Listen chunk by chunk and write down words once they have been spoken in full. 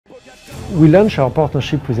We launched our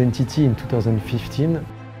partnership with NTT in 2015.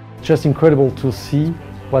 Just incredible to see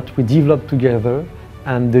what we developed together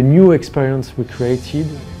and the new experience we created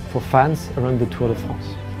for fans around the Tour de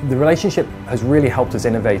France. The relationship has really helped us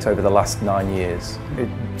innovate over the last 9 years. It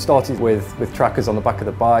started with trackers on the back of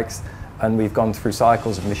the bikes, and we've gone through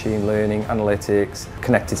cycles of machine learning, analytics,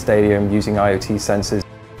 connected stadium using IoT sensors.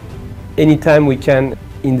 Anytime we can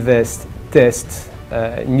invest, test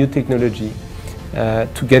new technology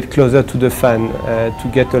to get closer to the fan,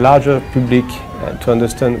 to get a larger public to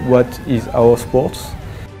understand what is our sports,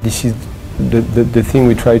 this is the thing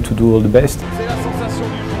we try to do all the best.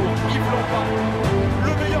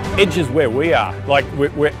 Edge is where we are, like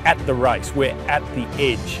we're at the race, we're at the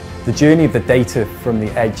edge. The journey of the data from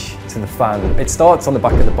the edge to the fan, it starts on the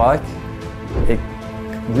back of the bike, it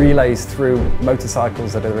relays through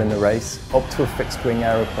motorcycles that are in the race, up to a fixed wing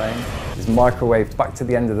aeroplane, is microwaved back to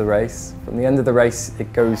the end of the race. From the end of the race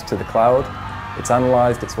it goes to the cloud, it's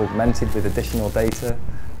analysed, it's augmented with additional data,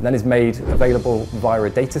 and then is made available via a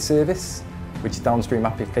data service, which downstream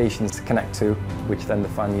applications connect to, which then the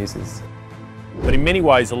fan uses. But in many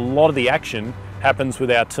ways, a lot of the action happens with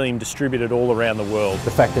our team distributed all around the world.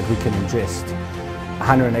 The fact that we can ingest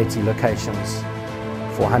 180 locations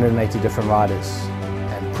for 180 different riders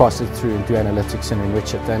and cross it through and do analytics and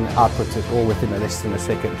enrich it and output it all within less than a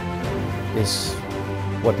second is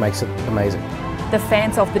what makes it amazing. The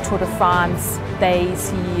fans of the Tour de France, they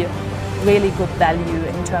see really good value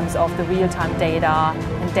in terms of the real-time data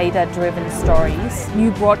and data-driven stories.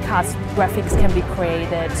 New broadcast graphics can be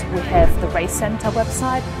created. We have the Race Center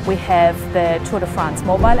website. We have the Tour de France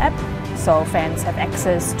mobile app, so fans have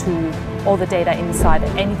access to all the data inside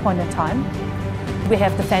at any point in time. We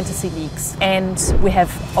have the fantasy leagues, and we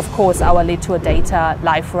have, of course, our Le Tour Data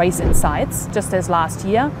live race insights. Just as last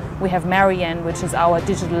year, we have Marianne, which is our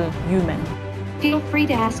digital human. Feel free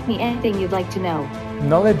to ask me anything you'd like to know.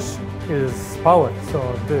 Knowledge is power, so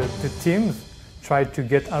the teams try to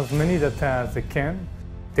get as many data as they can.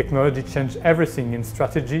 Technology changed everything in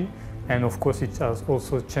strategy, and of course it has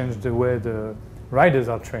also changed the way the riders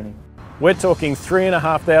are training. We're talking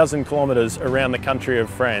 3,500 kilometres around the country of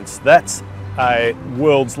France. That's a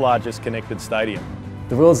world's largest connected stadium.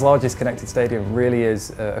 The world's largest connected stadium really is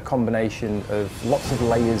a combination of lots of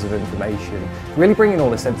layers of information, really bringing all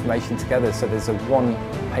this information together so there's a one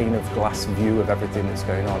pane of glass view of everything that's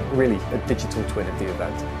going on, really a digital twin of the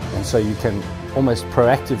event. And so you can almost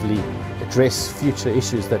proactively address future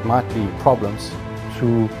issues that might be problems.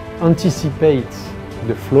 To anticipate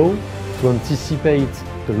the flow, to anticipate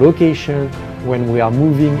the location when we are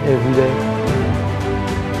moving every day.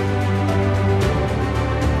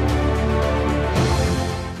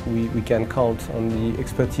 We can count on the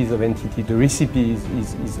expertise of NTT. The recipe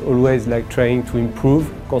is always like trying to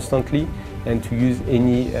improve constantly and to use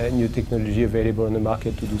any new technology available on the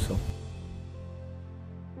market to do so.